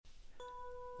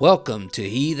Welcome to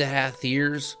He That Hath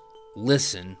Ears,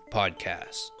 Listen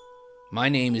podcast. My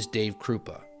name is Dave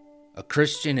Krupa, a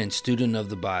Christian and student of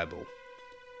the Bible.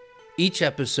 Each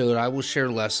episode I will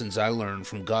share lessons I learned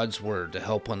from God's Word to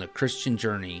help on the Christian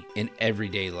journey in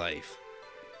everyday life.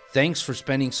 Thanks for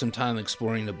spending some time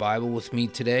exploring the Bible with me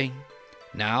today.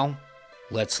 Now,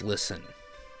 let's listen.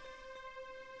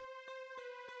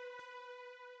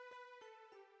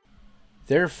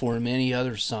 Therefore, many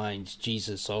other signs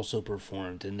Jesus also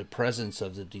performed in the presence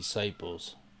of the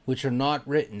disciples, which are not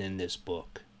written in this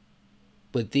book.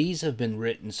 But these have been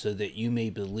written so that you may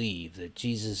believe that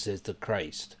Jesus is the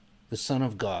Christ, the Son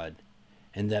of God,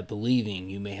 and that believing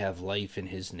you may have life in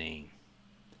his name.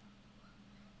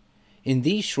 In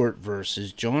these short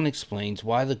verses, John explains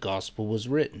why the gospel was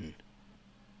written,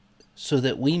 so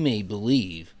that we may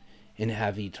believe and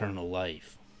have eternal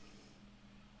life.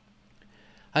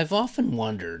 I've often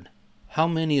wondered how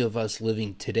many of us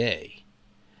living today,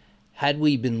 had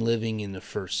we been living in the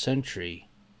first century,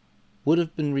 would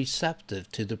have been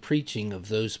receptive to the preaching of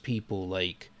those people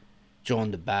like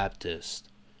John the Baptist,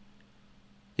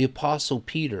 the Apostle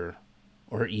Peter,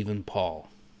 or even Paul.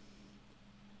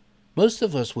 Most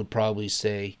of us would probably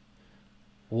say,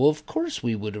 well, of course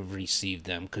we would have received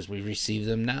them because we receive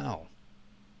them now.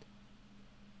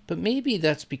 But maybe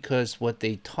that's because what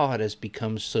they taught has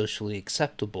become socially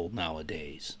acceptable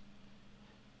nowadays.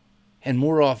 And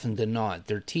more often than not,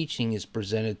 their teaching is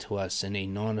presented to us in a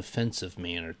non-offensive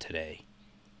manner today.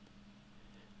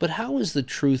 But how was the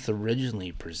truth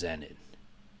originally presented?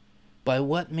 By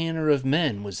what manner of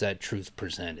men was that truth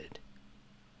presented?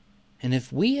 And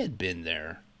if we had been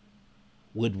there,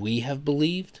 would we have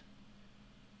believed?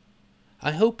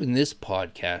 I hope in this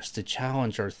podcast to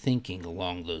challenge our thinking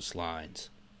along those lines.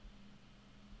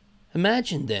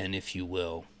 Imagine then, if you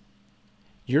will,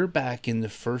 you're back in the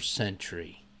first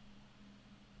century.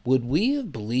 Would we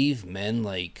have believed men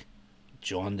like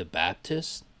John the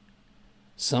Baptist?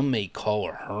 Some may call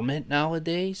a hermit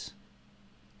nowadays.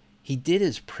 He did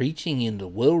his preaching in the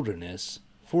wilderness,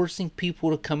 forcing people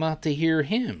to come out to hear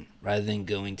him rather than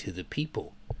going to the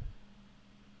people.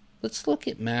 Let's look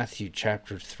at Matthew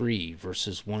chapter 3,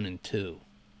 verses 1 and 2.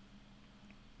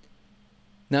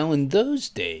 Now in those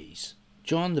days,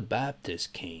 John the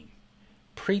Baptist came,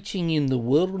 preaching in the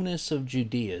wilderness of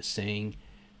Judea, saying,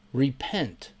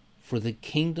 Repent, for the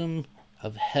kingdom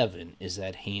of heaven is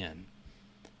at hand.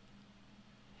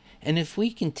 And if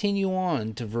we continue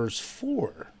on to verse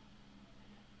 4,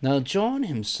 Now John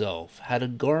himself had a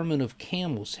garment of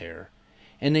camel's hair,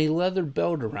 and a leather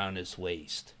belt around his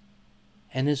waist,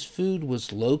 and his food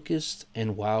was locusts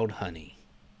and wild honey.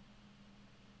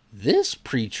 This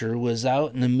preacher was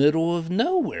out in the middle of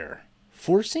nowhere,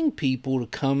 forcing people to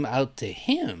come out to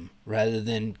him rather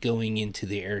than going into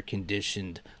the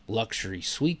air-conditioned luxury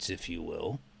suites, if you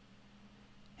will.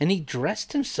 And he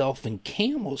dressed himself in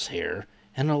camel's hair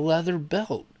and a leather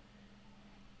belt.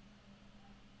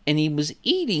 And he was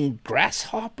eating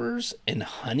grasshoppers and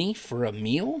honey for a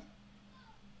meal?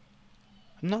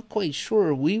 I'm not quite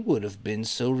sure we would have been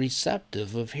so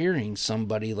receptive of hearing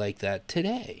somebody like that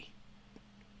today.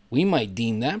 We might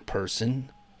deem that person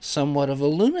somewhat of a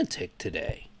lunatic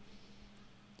today.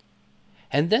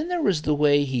 And then there was the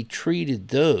way he treated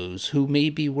those who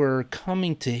maybe were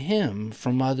coming to him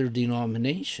from other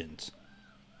denominations.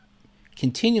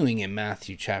 Continuing in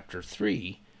Matthew chapter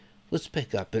 3, let's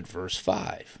pick up at verse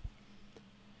 5.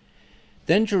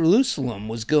 Then Jerusalem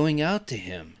was going out to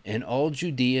him, and all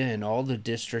Judea and all the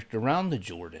district around the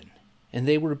Jordan, and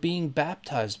they were being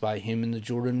baptized by him in the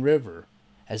Jordan River,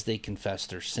 as they confessed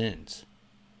their sins.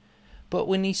 But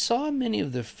when he saw many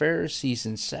of the Pharisees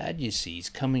and Sadducees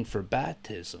coming for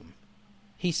baptism,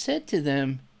 he said to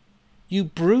them, You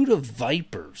brood of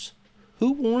vipers,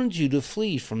 who warned you to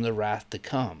flee from the wrath to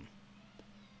come?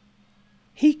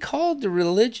 He called the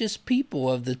religious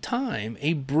people of the time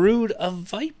a brood of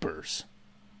vipers.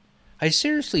 I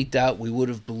seriously doubt we would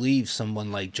have believed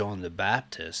someone like John the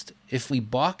Baptist if we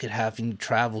balk at having to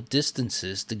travel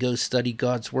distances to go study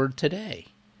God's Word today,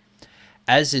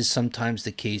 as is sometimes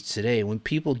the case today when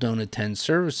people don't attend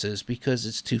services because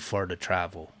it's too far to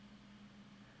travel.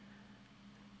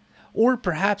 Or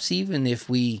perhaps even if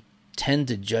we tend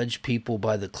to judge people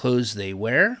by the clothes they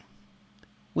wear,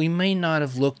 we may not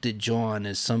have looked at John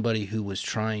as somebody who was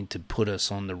trying to put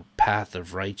us on the path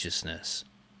of righteousness.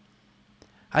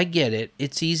 I get it,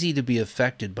 it's easy to be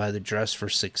affected by the dress for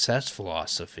success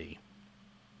philosophy.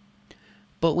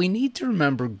 But we need to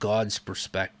remember God's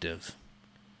perspective.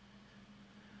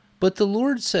 But the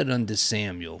Lord said unto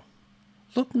Samuel,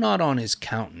 Look not on his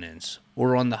countenance,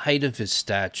 or on the height of his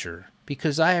stature,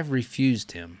 because I have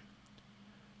refused him.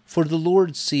 For the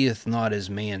Lord seeth not as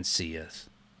man seeth.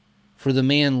 For the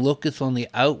man looketh on the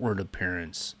outward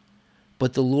appearance,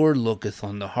 but the Lord looketh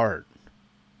on the heart.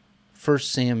 1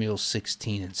 Samuel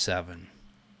 16:7.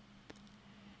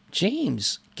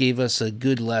 James gave us a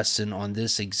good lesson on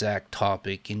this exact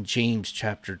topic in James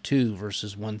chapter 2,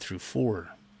 verses 1 through 4.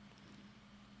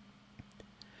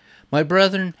 My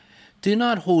brethren, do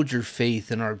not hold your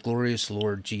faith in our glorious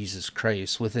Lord Jesus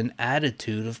Christ with an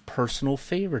attitude of personal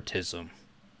favoritism.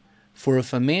 For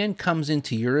if a man comes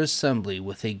into your assembly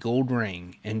with a gold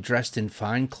ring and dressed in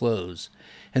fine clothes,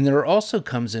 and there also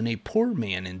comes in a poor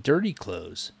man in dirty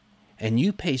clothes, and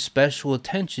you pay special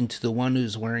attention to the one who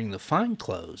is wearing the fine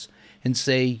clothes, and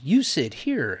say, you sit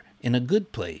here in a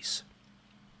good place,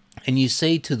 and you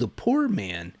say to the poor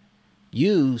man,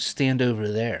 you stand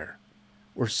over there,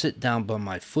 or sit down by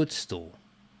my footstool,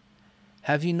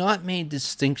 have you not made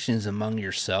distinctions among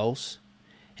yourselves,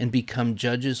 and become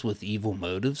judges with evil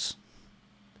motives?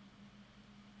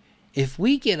 If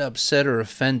we get upset or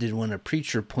offended when a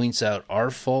preacher points out our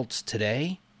faults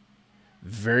today,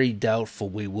 very doubtful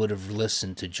we would have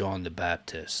listened to John the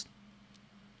Baptist.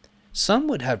 Some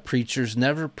would have preachers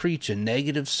never preach a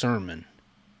negative sermon,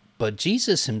 but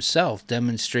Jesus himself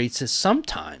demonstrates that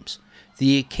sometimes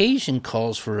the occasion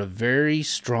calls for a very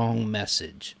strong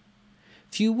message.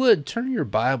 If you would, turn your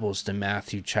Bibles to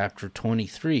Matthew chapter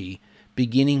 23,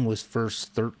 beginning with verse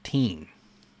 13.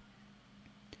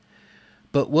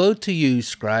 But woe to you,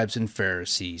 scribes and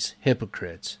Pharisees,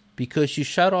 hypocrites, because you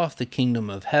shut off the kingdom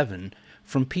of heaven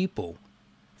from people,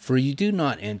 for you do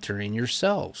not enter in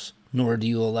yourselves, nor do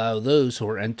you allow those who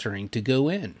are entering to go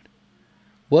in.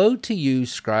 Woe to you,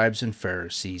 scribes and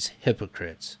Pharisees,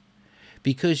 hypocrites,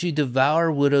 because you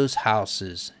devour widows'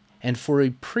 houses, and for a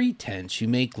pretense you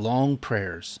make long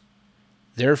prayers.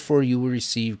 Therefore you will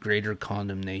receive greater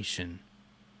condemnation.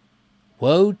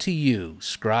 Woe to you,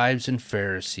 scribes and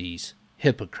Pharisees,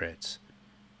 hypocrites,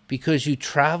 because you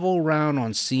travel around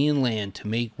on sea and land to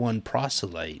make one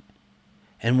proselyte,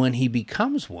 and when he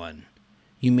becomes one,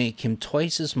 you make him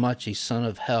twice as much a son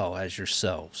of hell as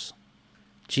yourselves.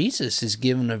 Jesus is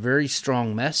given a very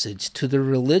strong message to the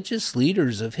religious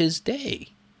leaders of his day,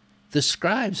 the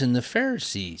scribes and the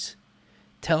Pharisees,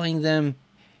 telling them,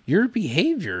 your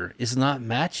behavior is not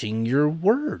matching your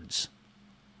words.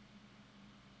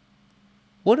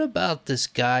 What about this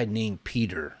guy named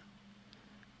Peter?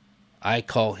 I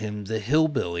call him the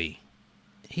hillbilly.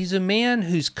 He's a man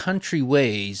whose country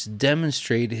ways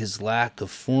demonstrate his lack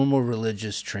of formal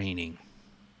religious training.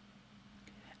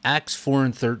 Acts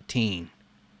 4:13.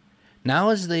 Now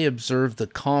as they observed the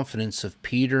confidence of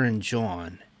Peter and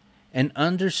John, and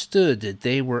understood that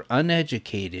they were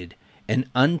uneducated and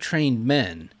untrained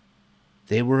men,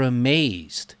 they were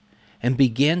amazed and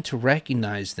began to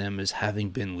recognize them as having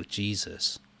been with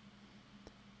Jesus.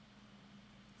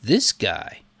 This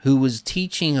guy, who was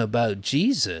teaching about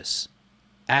Jesus,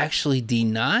 actually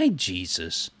denied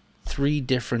Jesus 3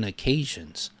 different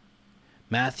occasions.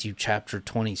 Matthew chapter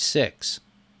 26,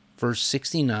 verse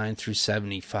 69 through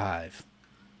 75.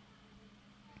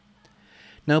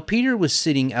 Now Peter was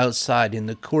sitting outside in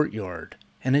the courtyard,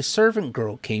 and a servant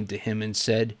girl came to him and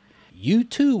said, you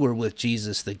too were with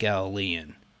Jesus the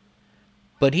Galilean.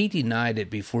 But he denied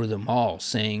it before them all,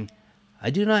 saying,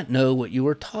 I do not know what you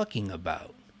are talking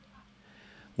about.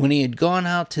 When he had gone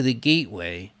out to the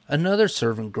gateway, another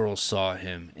servant girl saw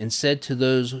him and said to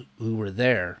those who were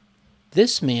there,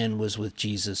 this man was with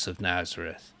Jesus of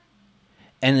Nazareth.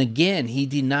 And again he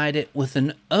denied it with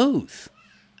an oath,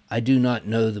 I do not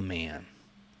know the man.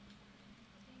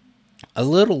 A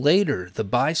little later the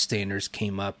bystanders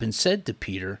came up and said to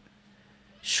Peter,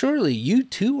 surely you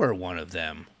too are one of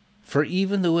them, for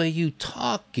even the way you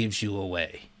talk gives you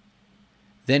away.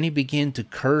 Then he began to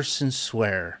curse and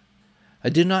swear, I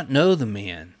do not know the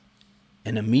man.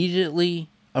 And immediately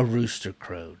a rooster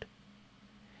crowed.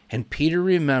 And Peter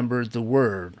remembered the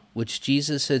word which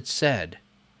Jesus had said,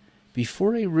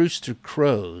 before a rooster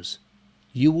crows,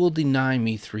 you will deny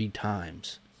me 3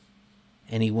 times.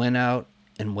 And he went out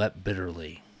and wept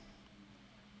bitterly.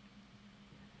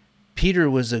 Peter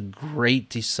was a great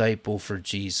disciple for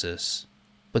Jesus,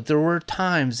 but there were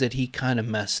times that he kind of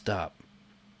messed up,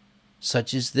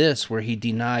 such as this where he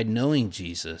denied knowing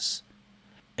Jesus.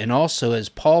 And also, as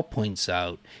Paul points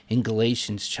out in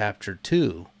Galatians chapter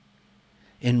 2,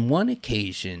 in one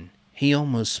occasion, he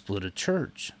almost split a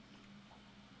church.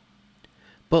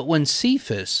 But when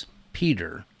Cephas,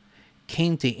 Peter,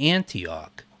 came to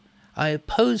Antioch, I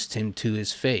opposed him to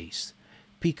his face,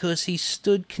 because he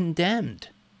stood condemned.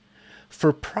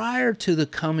 For prior to the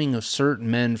coming of certain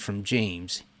men from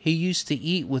James, he used to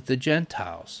eat with the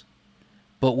Gentiles.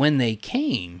 But when they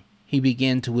came, he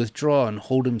began to withdraw and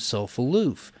hold himself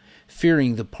aloof,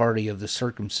 fearing the party of the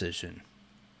circumcision.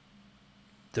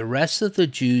 The rest of the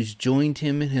Jews joined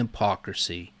him in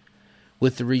hypocrisy,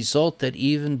 with the result that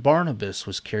even Barnabas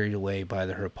was carried away by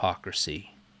their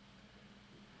hypocrisy.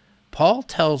 Paul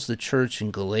tells the church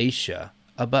in Galatia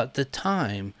about the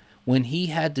time when he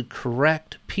had to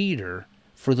correct Peter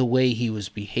for the way he was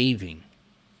behaving.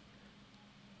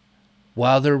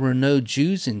 While there were no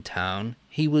Jews in town,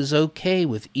 he was okay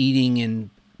with eating and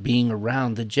being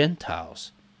around the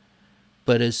Gentiles.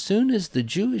 But as soon as the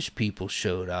Jewish people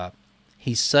showed up,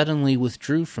 he suddenly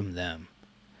withdrew from them,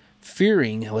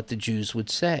 fearing what the Jews would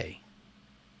say.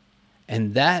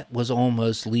 And that was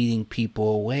almost leading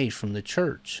people away from the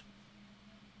church.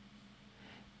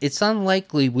 It's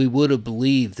unlikely we would have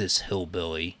believed this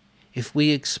hillbilly if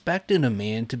we expected a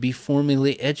man to be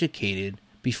formally educated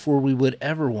before we would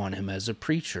ever want him as a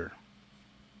preacher.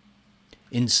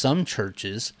 In some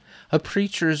churches, a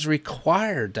preacher is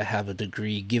required to have a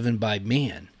degree given by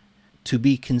man to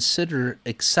be considered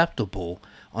acceptable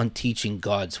on teaching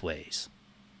God's ways.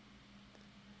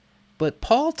 But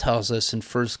Paul tells us in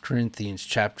 1 Corinthians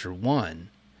chapter 1,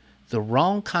 the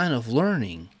wrong kind of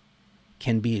learning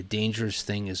can be a dangerous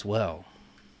thing as well.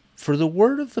 For the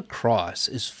word of the cross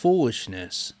is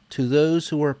foolishness to those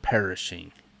who are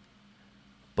perishing,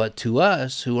 but to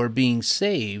us who are being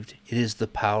saved, it is the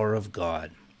power of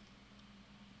God.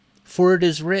 For it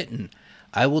is written,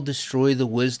 I will destroy the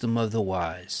wisdom of the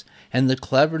wise, and the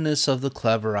cleverness of the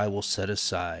clever I will set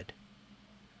aside.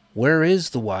 Where is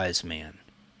the wise man?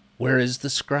 Where is the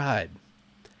scribe?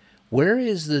 Where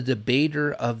is the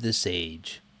debater of this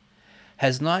age?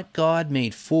 Has not God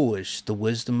made foolish the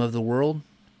wisdom of the world?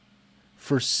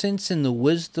 For since in the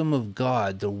wisdom of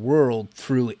God the world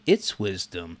through its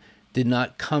wisdom did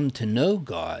not come to know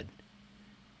God,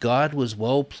 God was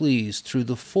well pleased through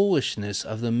the foolishness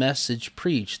of the message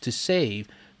preached to save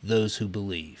those who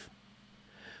believe.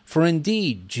 For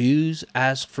indeed Jews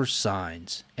ask for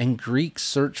signs, and Greeks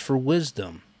search for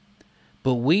wisdom,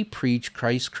 but we preach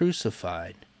Christ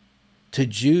crucified, to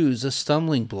Jews a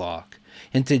stumbling block,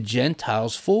 and to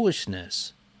Gentiles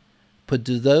foolishness. But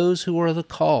to those who are the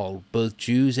called, both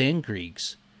Jews and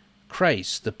Greeks,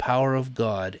 Christ the power of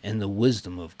God and the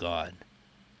wisdom of God.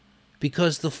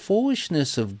 Because the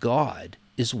foolishness of God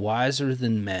is wiser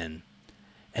than men,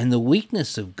 and the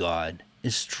weakness of God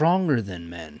is stronger than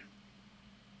men.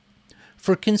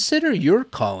 For consider your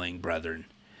calling, brethren,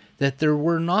 that there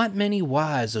were not many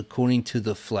wise according to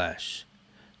the flesh,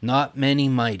 not many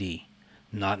mighty,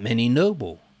 not many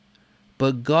noble.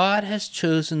 But God has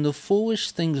chosen the foolish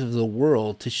things of the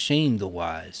world to shame the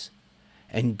wise,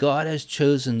 and God has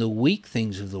chosen the weak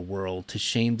things of the world to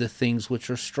shame the things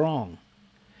which are strong.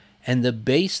 And the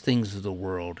base things of the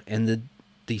world and the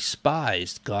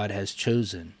despised God has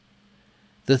chosen,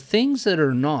 the things that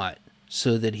are not,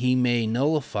 so that he may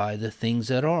nullify the things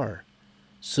that are,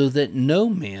 so that no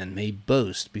man may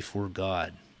boast before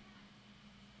God.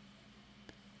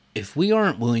 If we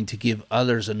aren't willing to give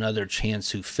others another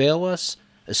chance who fail us,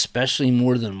 especially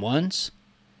more than once,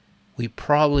 we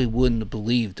probably wouldn't have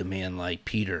believed a man like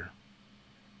Peter.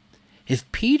 If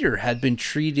Peter had been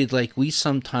treated like we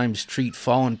sometimes treat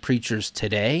fallen preachers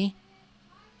today,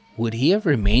 would he have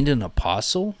remained an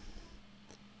apostle?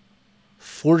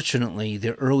 Fortunately,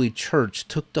 the early church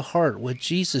took to heart what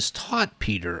Jesus taught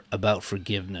Peter about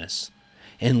forgiveness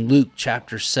in Luke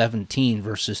chapter 17,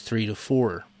 verses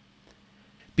 3-4.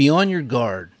 Be on your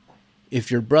guard.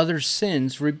 If your brother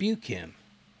sins, rebuke him,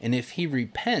 and if he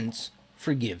repents,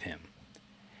 forgive him.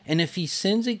 And if he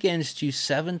sins against you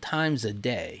 7 times a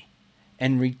day,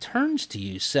 and returns to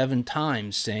you 7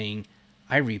 times, saying,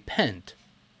 I repent,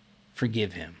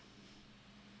 forgive him.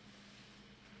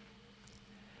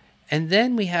 And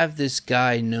then we have this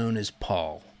guy known as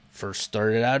Paul. First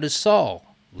started out as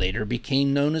Saul, later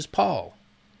became known as Paul.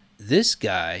 This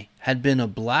guy had been a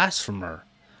blasphemer,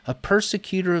 a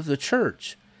persecutor of the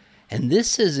church, and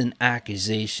this isn't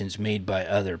accusations made by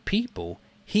other people.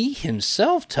 He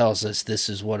himself tells us this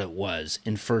is what it was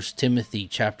in 1 Timothy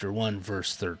chapter 1,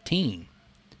 verse 13.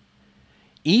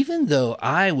 Even though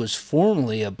I was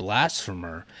formerly a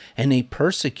blasphemer and a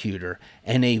persecutor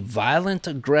and a violent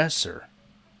aggressor,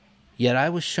 yet I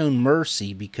was shown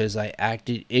mercy because I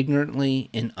acted ignorantly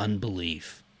in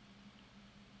unbelief.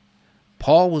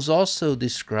 Paul was also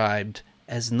described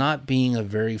as not being a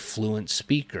very fluent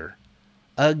speaker,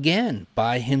 again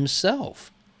by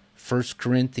himself. 1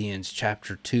 Corinthians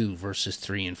chapter 2, verses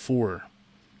 3 and 4.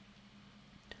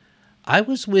 I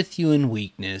was with you in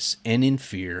weakness and in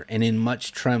fear and in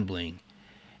much trembling,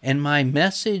 and my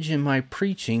message and my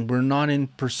preaching were not in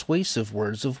persuasive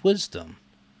words of wisdom,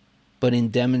 but in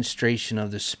demonstration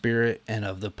of the Spirit and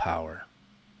of the power.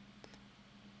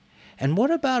 And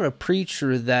what about a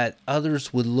preacher that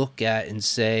others would look at and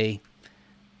say,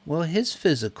 well, his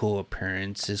physical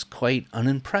appearance is quite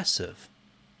unimpressive?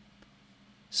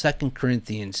 2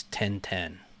 Corinthians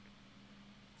 10:10.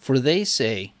 For they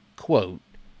say, quote,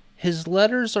 his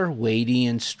letters are weighty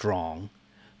and strong,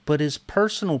 but his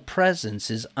personal presence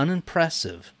is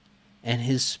unimpressive, and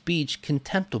his speech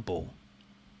contemptible.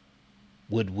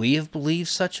 Would we have believed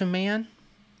such a man?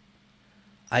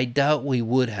 I doubt we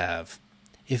would have,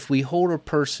 if we hold a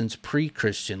person's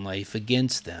pre-Christian life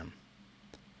against them.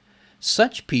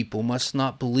 Such people must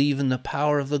not believe in the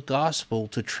power of the gospel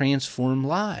to transform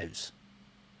lives.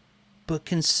 But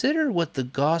consider what the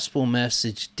gospel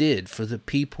message did for the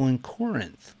people in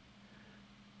Corinth.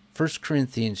 1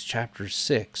 Corinthians chapter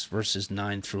 6, verses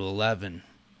 9 through 11.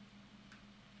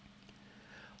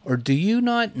 Or do you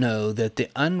not know that the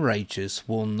unrighteous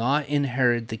will not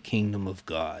inherit the kingdom of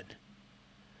God?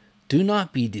 Do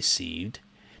not be deceived.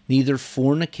 Neither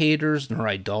fornicators, nor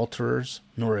adulterers,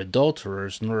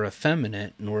 nor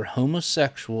effeminate, nor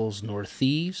homosexuals, nor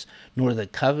thieves, nor the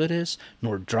covetous,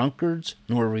 nor drunkards,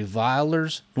 nor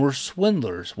revilers, nor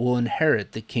swindlers will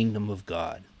inherit the kingdom of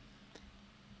God.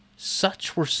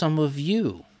 Such were some of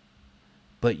you.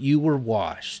 But you were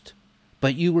washed,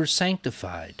 but you were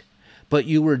sanctified, but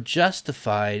you were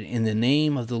justified in the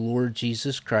name of the Lord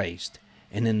Jesus Christ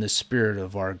and in the Spirit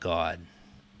of our God.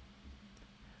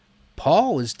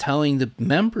 Paul is telling the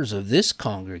members of this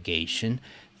congregation,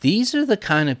 these are the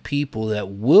kind of people that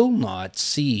will not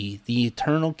see the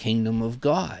eternal kingdom of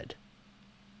God.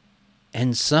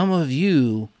 And some of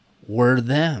you were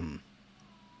them,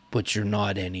 but you're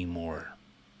not anymore.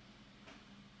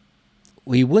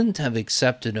 We wouldn't have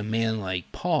accepted a man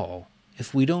like Paul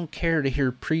if we don't care to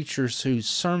hear preachers whose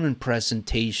sermon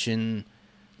presentation,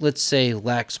 let's say,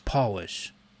 lacks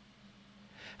polish.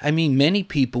 I mean, many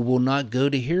people will not go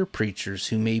to hear preachers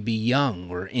who may be young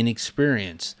or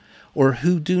inexperienced, or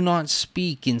who do not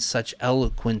speak in such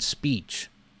eloquent speech.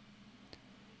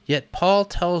 Yet Paul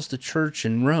tells the church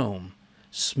in Rome,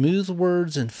 smooth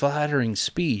words and flattering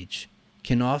speech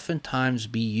can oftentimes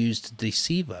be used to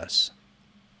deceive us.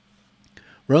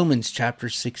 Romans chapter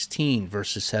 16,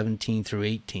 verses 17 through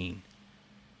 18.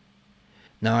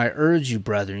 Now I urge you,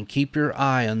 brethren, keep your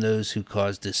eye on those who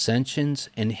cause dissensions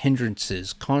and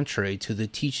hindrances contrary to the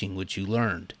teaching which you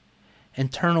learned,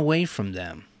 and turn away from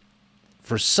them.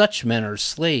 For such men are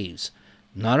slaves,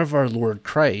 not of our Lord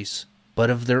Christ,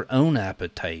 but of their own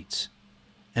appetites.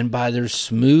 And by their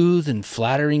smooth and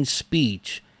flattering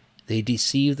speech, they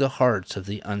deceive the hearts of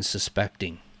the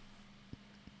unsuspecting.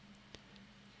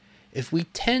 If we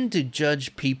tend to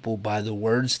judge people by the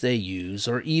words they use,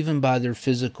 or even by their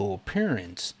physical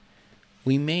appearance,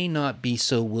 we may not be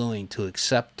so willing to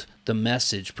accept the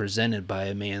message presented by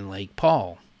a man like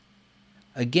Paul.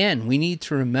 Again, we need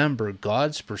to remember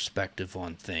God's perspective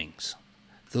on things.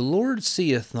 The Lord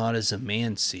seeth not as a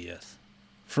man seeth,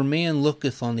 for man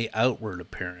looketh on the outward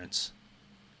appearance,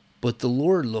 but the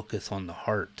Lord looketh on the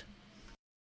heart.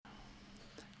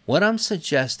 What I'm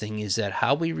suggesting is that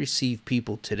how we receive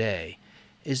people today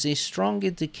is a strong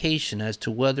indication as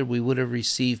to whether we would have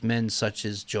received men such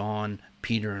as John,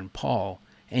 Peter, and Paul,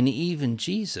 and even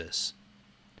Jesus.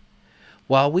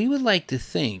 While we would like to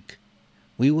think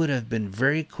we would have been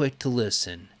very quick to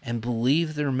listen and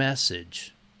believe their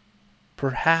message,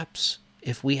 perhaps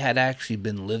if we had actually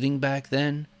been living back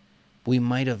then, we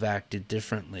might have acted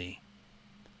differently.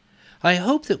 I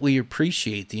hope that we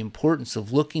appreciate the importance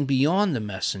of looking beyond the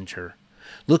messenger,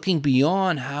 looking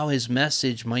beyond how his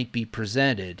message might be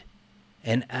presented,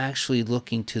 and actually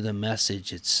looking to the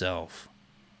message itself.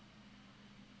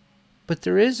 But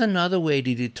there is another way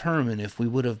to determine if we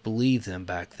would have believed them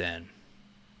back then.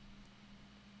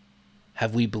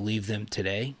 Have we believed them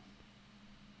today?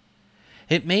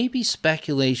 It may be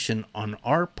speculation on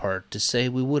our part to say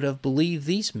we would have believed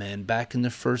these men back in the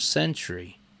first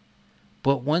century.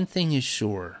 But one thing is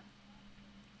sure,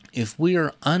 if we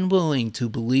are unwilling to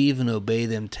believe and obey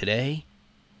them today,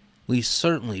 we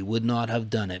certainly would not have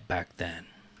done it back then.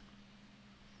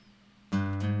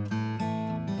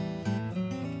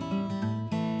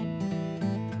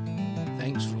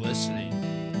 Thanks for listening.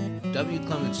 W.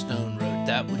 Clement Stone wrote,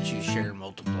 "That which you share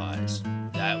multiplies,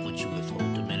 that which you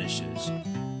withhold diminishes."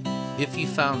 If you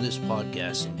found this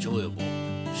podcast enjoyable,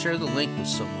 share the link with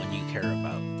someone you care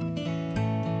about.